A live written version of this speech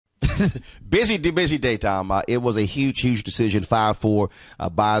Busy day, Tom. It was a huge decision, 5-4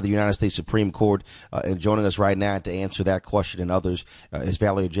 by the United States Supreme Court. And joining us right now to answer that question and others is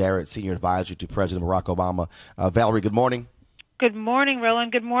Valerie Jarrett, Senior Advisor to President Barack Obama. Valerie, good morning. Good morning,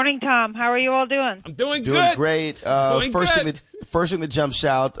 Roland. Good morning, Tom. How are you all doing? I'm doing good. Doing great. First thing that jumps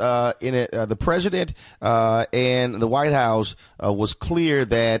out in it, the president and the White House was clear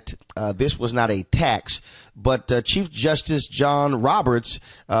that this was not a tax, but Chief Justice John Roberts,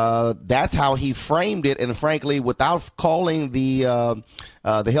 that's how he framed it, and frankly, without calling the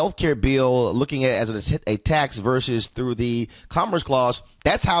health care bill, looking at it as a tax versus through the Commerce Clause,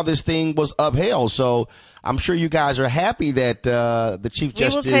 that's how this thing was upheld. So I'm sure you guys are happy that the Chief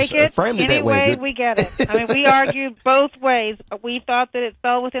Justice framed it that way. Any way we get it. I mean, we argued both ways. We thought that it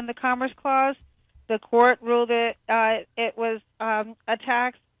fell within the Commerce Clause. The court ruled it was a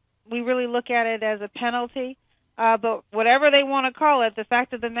tax. We really look at it as a penalty. But whatever they want to call it, the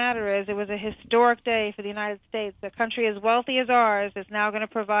fact of the matter is it was a historic day for the United States. A country as wealthy as ours is now going to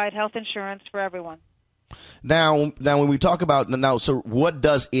provide health insurance for everyone. Now, when we talk about so what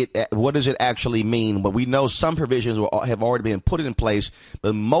does it actually mean? But we know some provisions have already been put in place,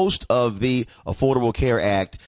 but most of the Affordable Care Act